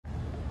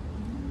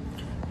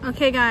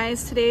Okay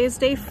guys, today is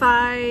day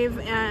 5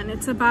 and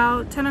it's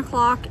about 10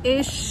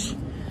 o'clock-ish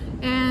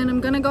and I'm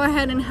gonna go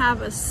ahead and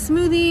have a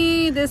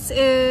smoothie. This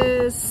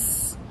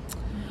is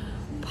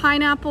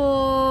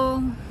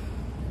pineapple,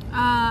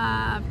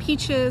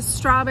 peaches,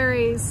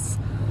 strawberries,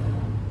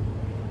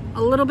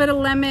 a little bit of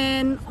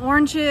lemon,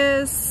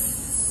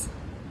 oranges,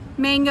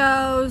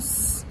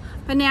 mangoes,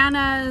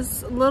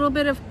 bananas, a little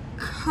bit of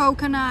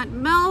coconut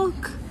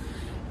milk,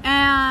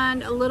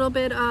 and a little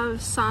bit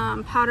of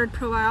some powdered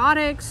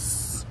probiotics.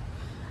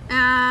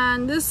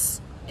 And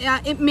this,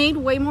 it made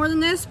way more than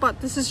this,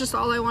 but this is just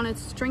all I wanted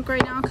to drink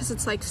right now because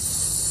it's like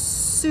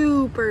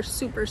super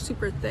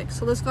thick.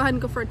 So let's go ahead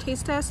and go for a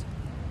taste test.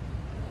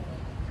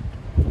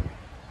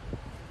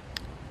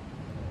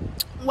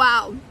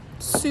 Wow,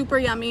 super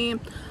yummy.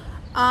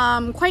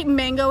 Quite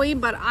mango-y,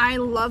 but I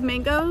love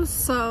mangoes,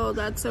 so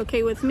that's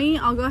okay with me.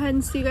 I'll go ahead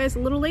and see you guys a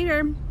little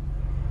later.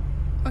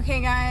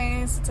 Okay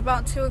guys, it's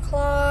about 2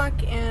 o'clock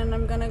and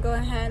I'm gonna go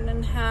ahead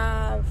and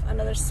have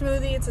another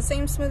smoothie. It's the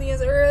same smoothie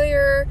as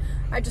earlier.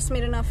 I just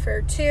made enough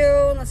for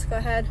 2. Let's go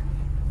ahead.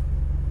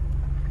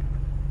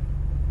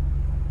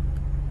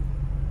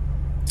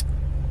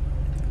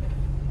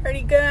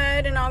 Pretty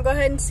good, and I'll go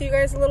ahead and see you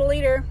guys a little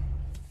later.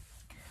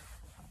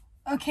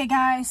 Okay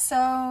guys,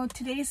 so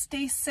today's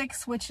day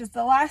 6, which is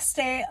the last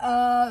day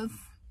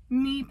of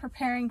me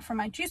preparing for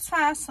my juice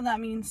fast. So that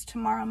means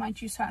tomorrow my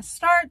juice fast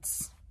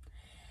starts.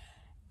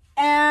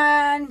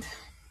 And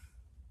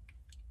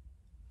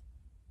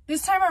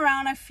this time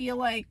around, I feel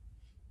like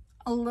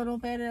a little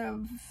bit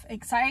of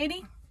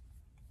anxiety.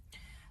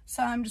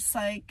 So I'm just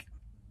like,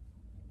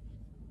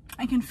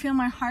 I can feel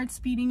my heart's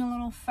beating a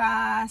little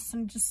fast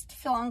and just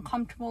feel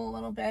uncomfortable a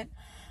little bit.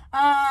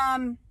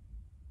 The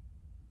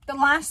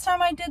last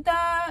time I did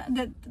that,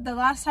 the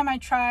last time I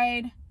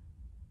tried,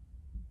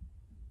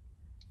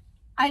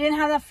 I didn't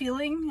have that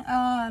feeling.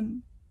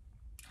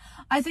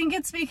 I think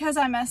it's because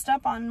I messed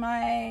up on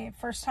my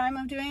first time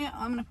of doing it.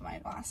 I'm gonna put my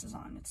glasses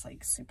on. It's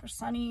like super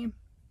sunny.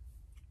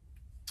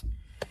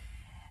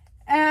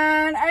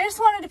 And I just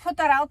wanted to put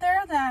that out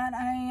there that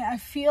I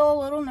feel a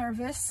little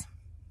nervous,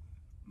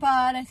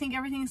 but I think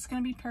everything's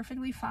gonna be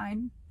perfectly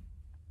fine.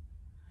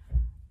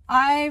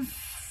 I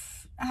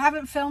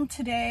haven't filmed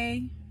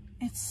today.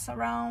 It's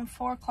around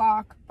 4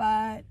 o'clock,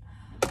 but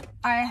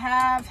I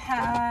have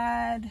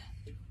had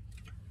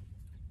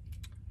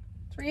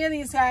 3 of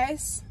these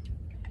guys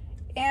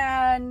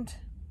and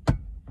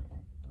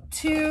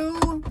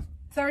 2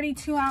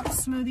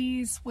 32-ounce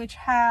smoothies, which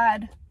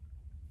had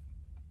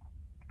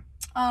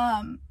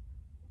I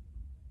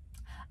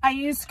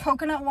used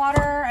coconut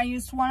water. I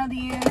used one of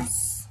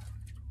these,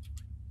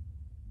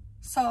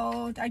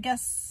 so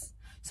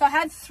I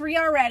had 3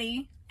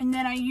 already, and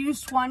then I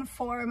used one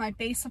for my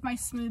base of my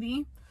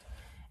smoothie.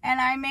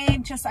 And I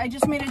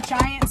just made a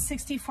giant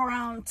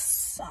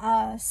 64-ounce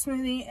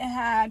smoothie. It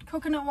had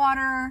coconut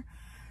water,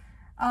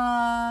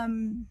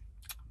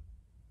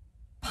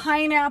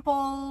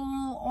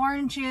 pineapple,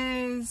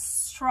 oranges,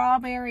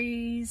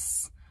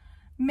 strawberries,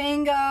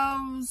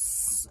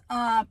 mangoes,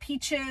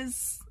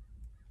 peaches,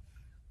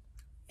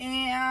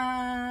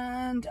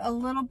 and a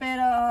little bit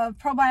of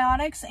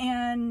probiotics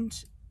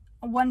and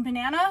 1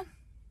 banana.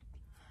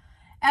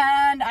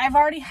 And I've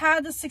already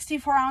had the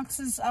 64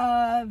 ounces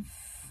of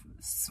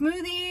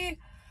smoothie,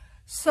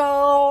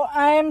 so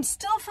I'm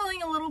still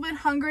feeling a little bit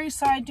hungry.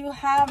 So I do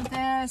have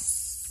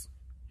this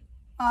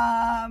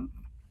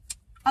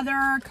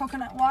other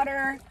coconut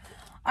water.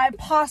 I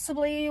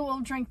possibly will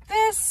drink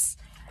this,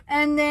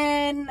 and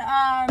then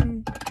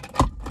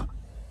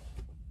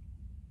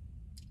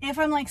if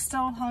I'm like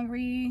still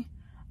hungry,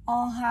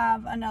 I'll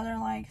have another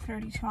like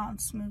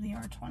 32-ounce smoothie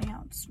or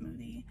 20-ounce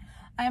smoothie.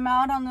 I'm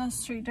out on the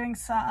street doing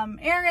some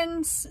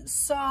errands,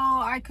 so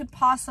I could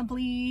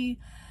possibly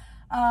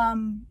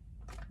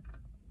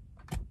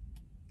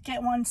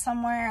get one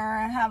somewhere.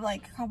 I have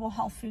like a couple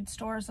health food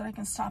stores that I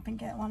can stop and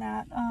get one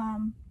at.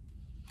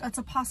 That's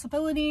a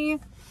possibility.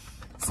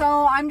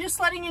 So I'm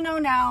just letting you know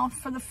now,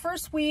 for the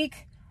first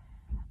week,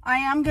 I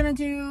am gonna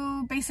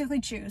do basically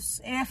juice.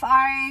 If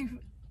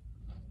I'm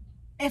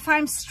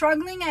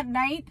struggling at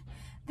night,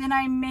 then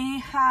I may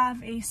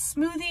have a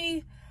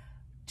smoothie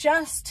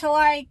just to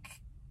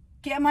like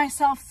get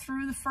myself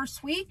through the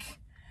first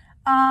week.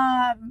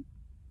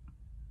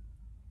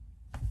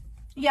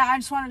 Yeah, I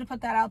just wanted to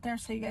put that out there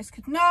so you guys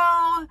could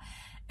know.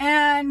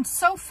 And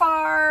so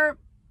far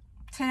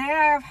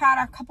today, I've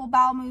had a couple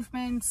bowel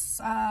movements.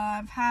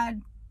 I've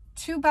had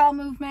 2 bowel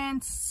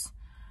movements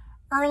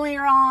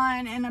earlier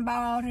on, and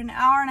about an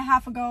hour and a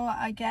half ago,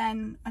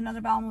 again, another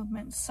bowel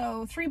movement.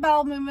 So 3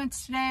 bowel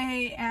movements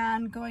today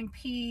and going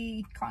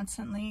pee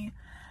constantly.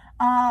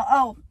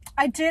 Oh,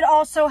 I did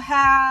also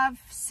have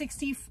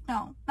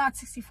not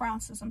 64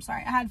 ounces, I'm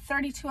sorry. I had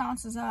 32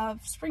 ounces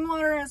of spring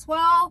water as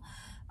well.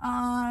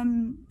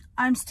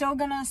 I'm still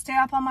gonna stay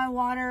up on my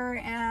water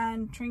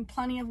and drink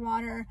plenty of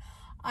water.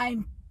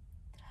 I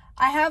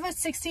have a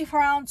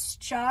 64-ounce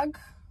jug,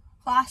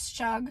 glass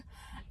jug,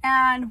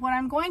 and what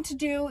I'm going to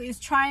do is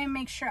try and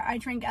make sure I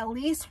drink at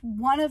least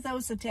one of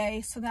those a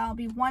day. So that'll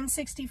be 1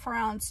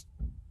 64-ounce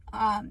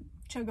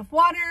jug of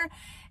water,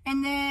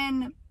 and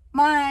then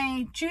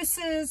my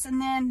juices,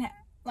 and then,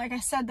 like I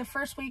said, the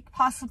first week,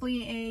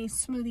 possibly a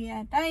smoothie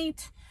at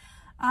night.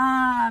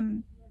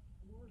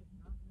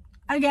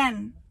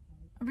 Again,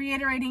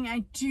 reiterating, I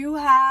do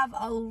have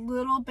a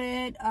little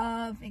bit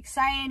of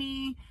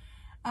anxiety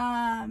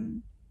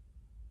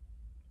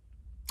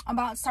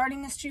about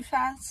starting this juice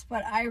fast,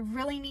 but I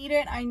really need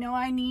it. I know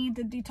I need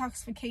the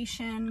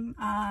detoxification.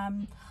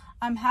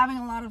 I'm having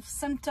a lot of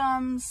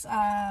symptoms.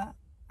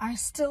 I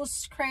still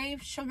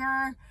crave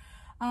sugar.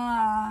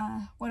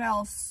 What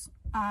else?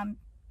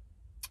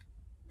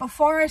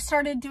 Before I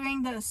started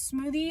doing the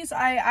smoothies,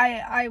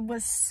 I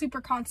was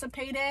super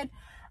constipated.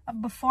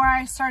 Before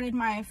I started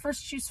my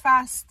first juice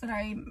fast that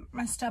I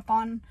messed up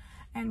on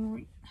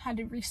and had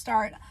to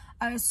restart,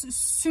 I was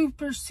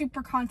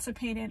super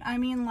constipated. I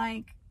mean,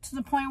 like, to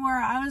the point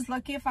where I was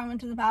lucky if I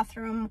went to the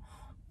bathroom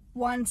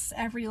once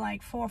every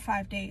like 4 or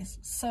 5 days.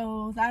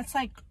 So that's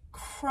like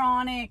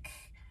chronic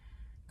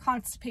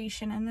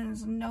constipation, and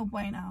there's no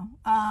bueno.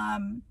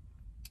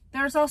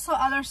 There's also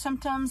other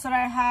symptoms that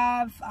I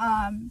have.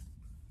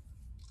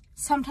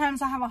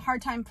 Sometimes I have a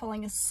hard time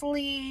falling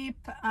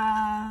asleep.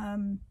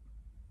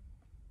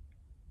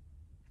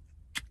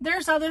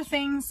 There's other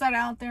things that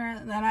out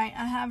there that I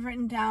have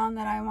written down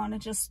that I want to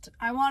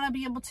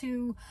be able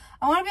to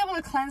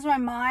cleanse my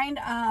mind.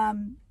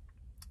 I'm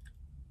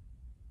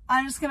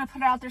just going to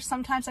put it out there.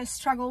 Sometimes I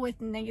struggle with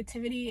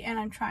negativity, and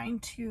I'm trying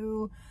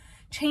to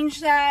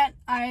change that.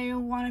 I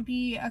want to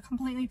be a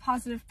completely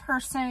positive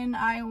person.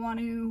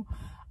 I'm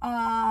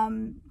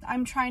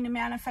trying to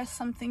manifest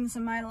some things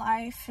in my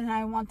life, and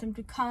I want them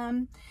to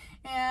come.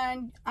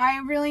 And I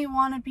really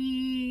want to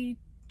be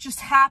just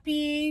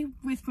happy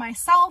with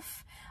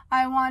myself.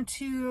 I want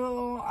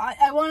to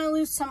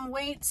lose some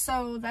weight,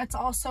 so that's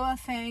also a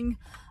thing.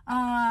 But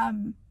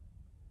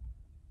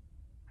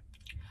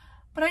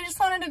I just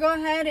wanted to go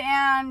ahead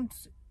and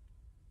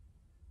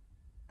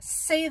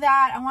say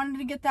that. I wanted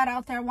to get that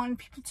out there. I wanted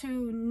people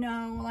to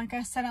know. Like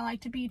I said, I like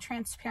to be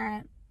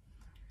transparent.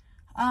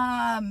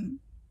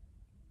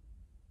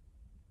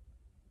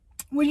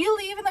 Will you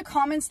leave in the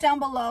comments down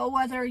below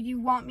whether you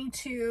want me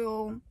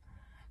to...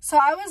 So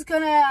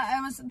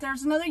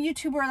there's another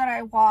YouTuber that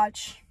I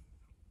watch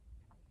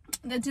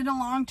that did a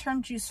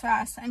long-term juice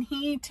fast, and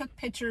he took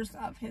pictures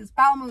of his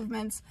bowel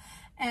movements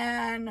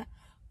and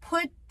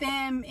put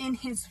them in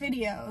his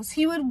videos.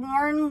 He would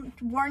warn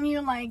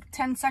you like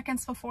 10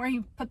 seconds before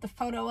he put the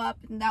photo up,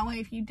 and that way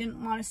if you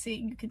didn't want to see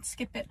it, you could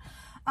skip it.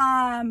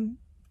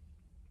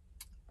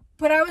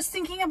 But I was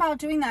thinking about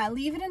doing that.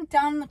 Leave it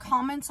down in the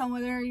comments on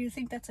whether you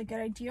think that's a good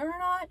idea or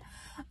not.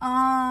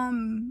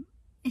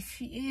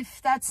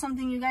 If that's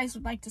something you guys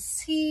would like to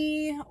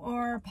see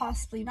or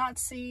possibly not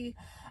see.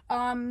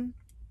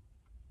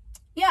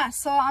 Yeah,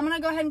 so I'm going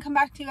to go ahead and come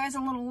back to you guys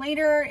a little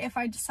later if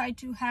I decide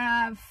to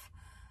have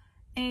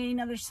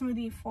another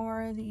smoothie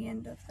for the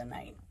end of the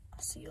night.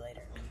 I'll see you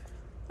later.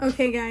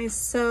 Okay guys,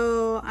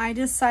 so I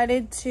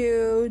decided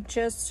to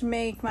just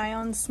make my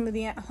own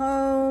smoothie at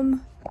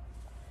home.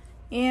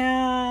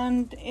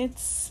 And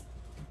it's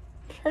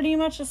pretty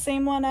much the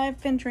same one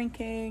I've been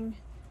drinking.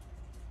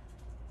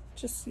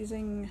 Just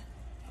using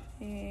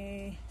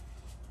a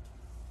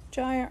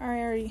jar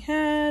I already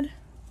had.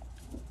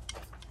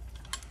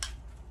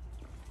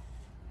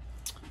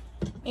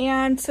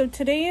 And so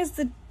today is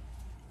the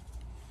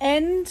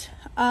end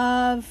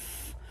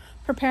of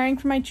preparing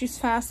for my juice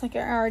fast, like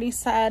I already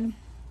said.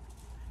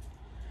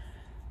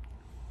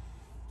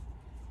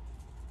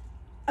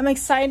 I'm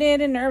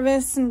excited and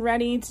nervous and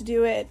ready to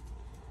do it.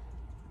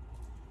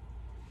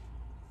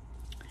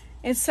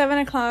 It's 7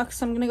 o'clock,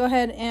 so I'm going to go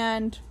ahead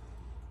and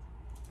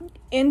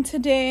end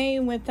today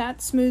with that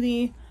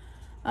smoothie.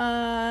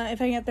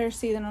 If I get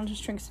thirsty, then I'll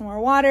just drink some more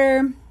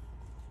water.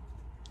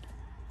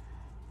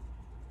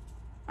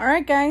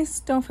 Alright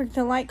guys, don't forget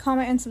to like,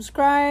 comment, and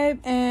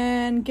subscribe,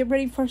 and get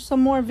ready for some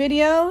more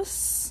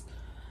videos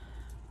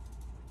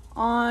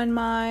on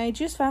my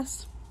juice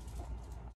fast.